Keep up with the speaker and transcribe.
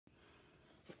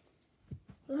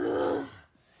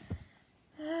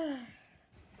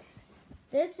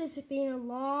This has been a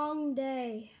long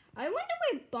day. I wonder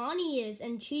where Bonnie is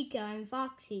and Chica and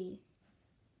Foxy.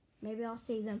 Maybe I'll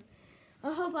see them.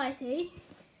 I hope I see.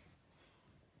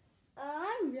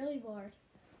 I'm really bored.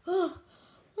 Oh,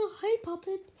 hey,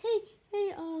 Puppet. Hey,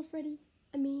 Freddy.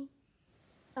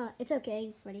 It's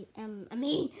okay, Freddy.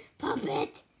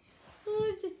 Puppet. Oh,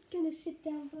 I'm just gonna sit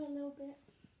down for a little bit.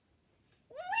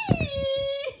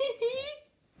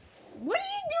 What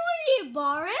are you doing here,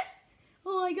 Boris?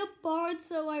 Oh, I got bored,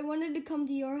 so I wanted to come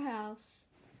to your house.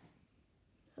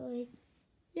 Really?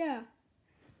 Yeah.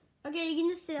 Okay, you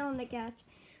can just sit on the couch.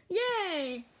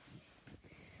 Yay!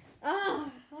 I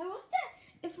wonder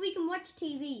if we can watch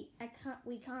TV.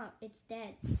 We can't. It's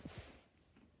dead.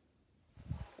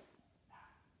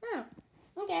 Oh,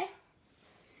 okay.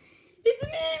 It's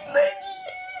me,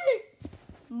 Maggie!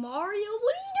 Mario,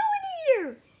 what are you doing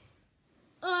here?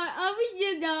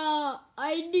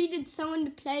 I needed someone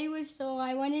to play with, so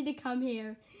I wanted to come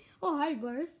here. Oh, hi,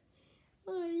 Boris.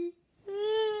 Hi.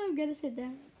 I'm gonna sit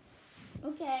down.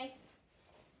 Okay.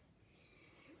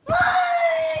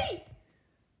 Why?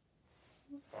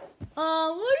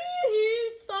 What are you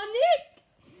here, Sonic?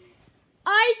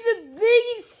 I'm the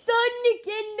biggest Sonic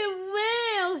in the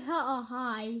world. Oh,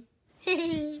 hi.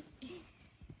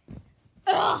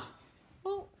 Ugh.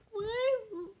 Oh,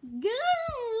 go,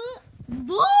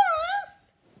 Boris.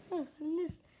 Oh, I'm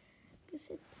just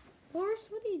sit. Boris,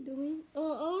 what are you doing?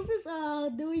 Oh, I was just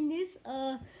doing this.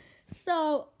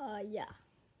 Yeah.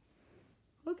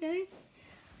 Okay.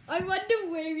 I wonder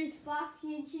where is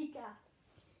Foxy and Chica.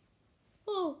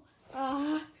 Oh,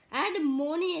 I had a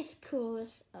morning at school.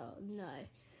 Oh no.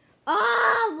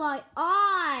 Ah, my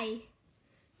eye.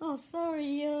 Oh,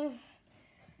 sorry.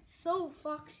 So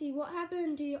Foxy, what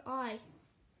happened to your eye?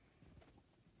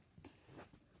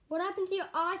 What happened to your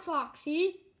eye,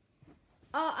 Foxy?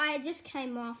 Oh, I just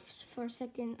came off for a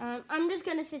second. I'm just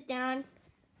gonna sit down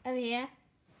over here.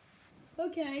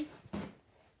 Okay.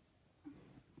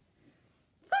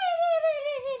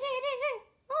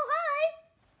 Oh, hi.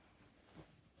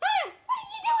 What are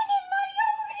you doing in Mario?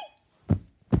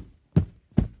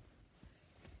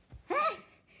 Huh?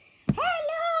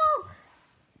 Hello.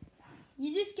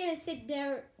 You're just gonna sit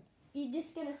there. You're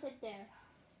just gonna sit there.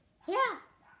 Yeah.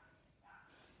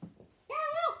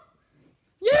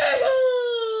 Yeah.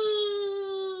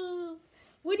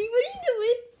 What are you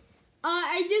doing?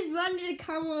 I just wanted to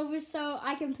come over so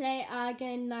I can play. I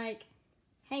can like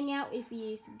hang out with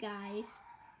you guys.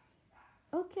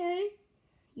 Okay.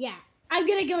 Yeah. I'm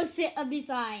gonna go sit on the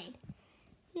side.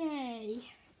 Yay.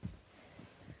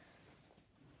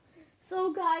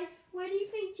 So guys, where do you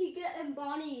think Chica and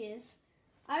Bonnie is?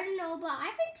 I don't know, but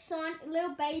I think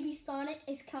little baby Sonic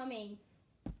is coming.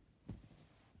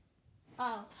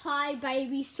 Oh, hi,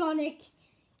 baby Sonic.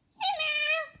 Hello,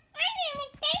 my name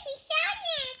is Baby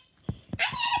Sonic.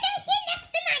 I'm gonna go sit next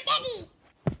to my daddy.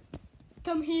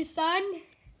 Come here, son.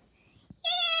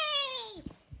 Yay!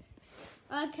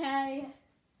 Okay.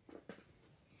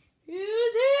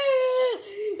 Who's here?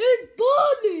 It's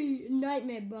Bonnie.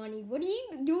 Nightmare Bonnie. What are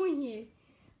you doing here?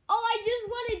 Oh, I just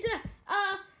wanted to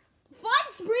find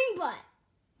Spring Butt.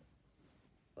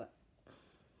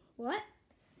 What?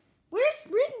 Where's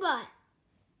Spring Butt?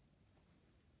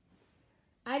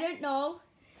 I don't know.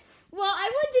 Well,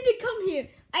 I wanted to come here.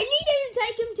 I needed to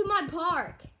take him to my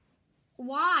park.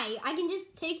 Why? I can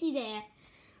just take you there.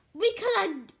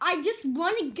 Because I just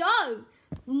want to go.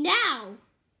 Now.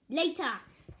 Later.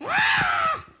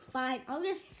 Ah! Fine. I'll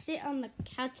just sit on the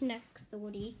couch next to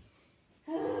Woody.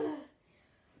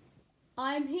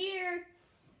 I'm here.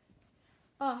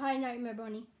 Oh, hi, Nightmare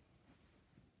Bunny.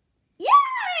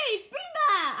 Yay! Spring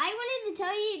Butt! I wanted to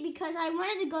tell you because I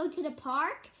wanted to go to the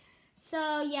park.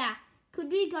 So, yeah. Could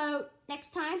we go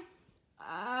next time?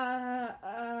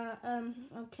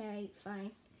 Okay,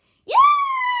 fine.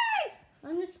 Yay!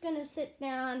 I'm just gonna sit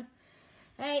down.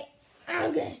 Hey,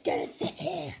 I'm just gonna sit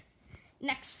here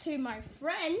next to my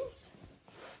friends.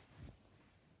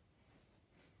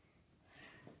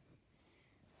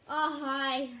 Oh,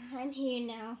 hi. I'm here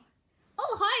now.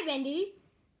 Oh, hi, Bendy.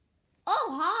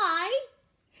 Oh, hi.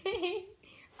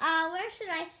 Where should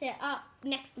I sit? Oh,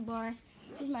 next to Boris.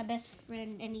 He's my best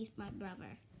friend and he's my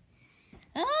brother.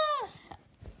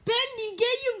 Bendy,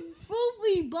 get your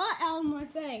filthy butt out of my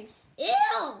face.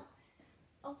 Ew!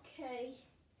 Okay.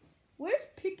 Where's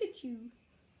Pikachu?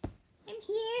 I'm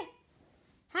here.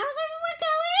 How's everyone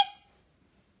going?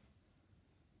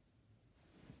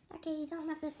 Okay, you don't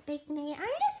have to speak to me. I'm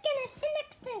just gonna sit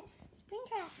next to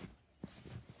Springtrap.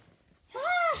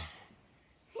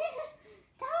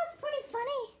 That was pretty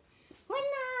funny. When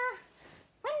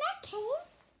that came,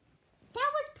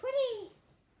 that was pretty.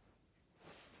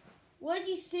 What What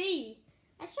did you see?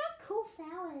 I saw cool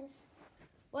flowers.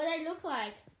 What do they look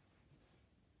like?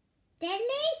 Didn't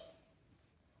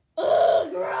they? Ugh,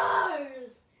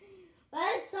 gross!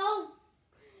 That is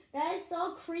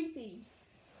so creepy.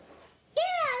 Yeah,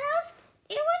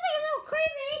 it was a little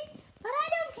creepy, but I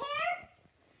don't care.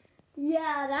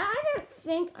 Yeah, that I don't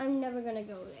think I'm never gonna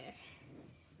go there.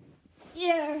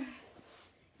 Yeah,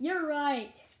 you're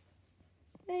right.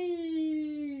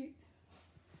 Hey.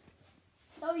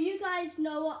 So you guys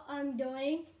know what I'm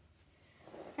doing.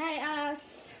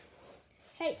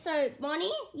 Hey, so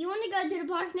Bonnie, you want to go to the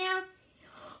park now?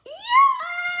 Yay!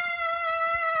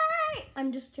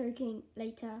 I'm just joking.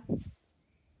 Later.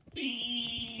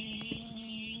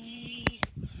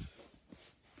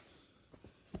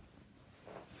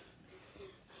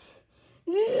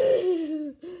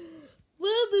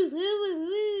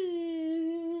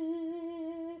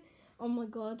 Oh my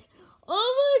god.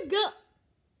 Oh my god.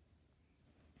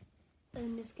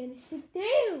 I'm just gonna sit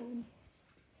down.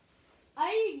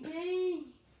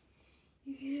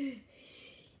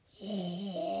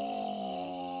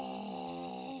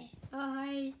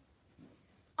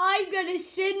 I'm gonna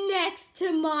sit next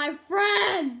to my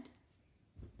friend.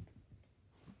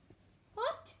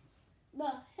 What the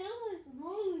hell is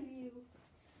wrong with you?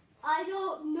 I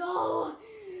don't know.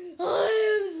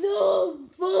 I am so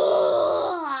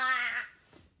bored.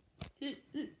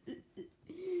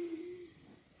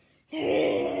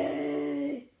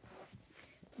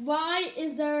 Why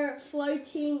is there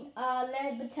floating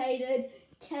levitated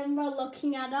camera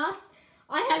looking at us?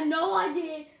 I have no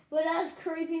idea, but that's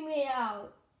creeping me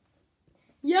out.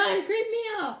 Yeah, it creeped me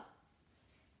out.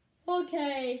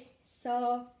 Okay,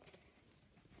 so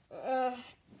I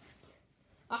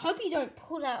hope you don't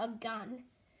pull out a gun.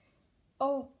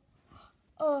 Oh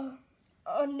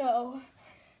no.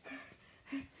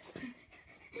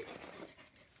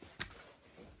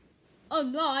 Oh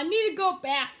no, I need to go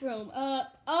bathroom.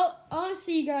 I'll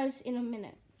see you guys in a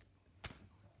minute.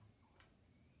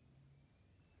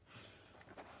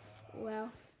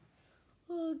 Well.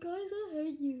 Oh guys, I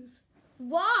hate you.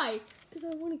 Why? Because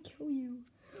I want to kill you.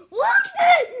 What?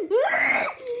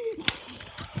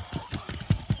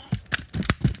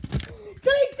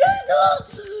 Take this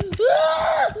off!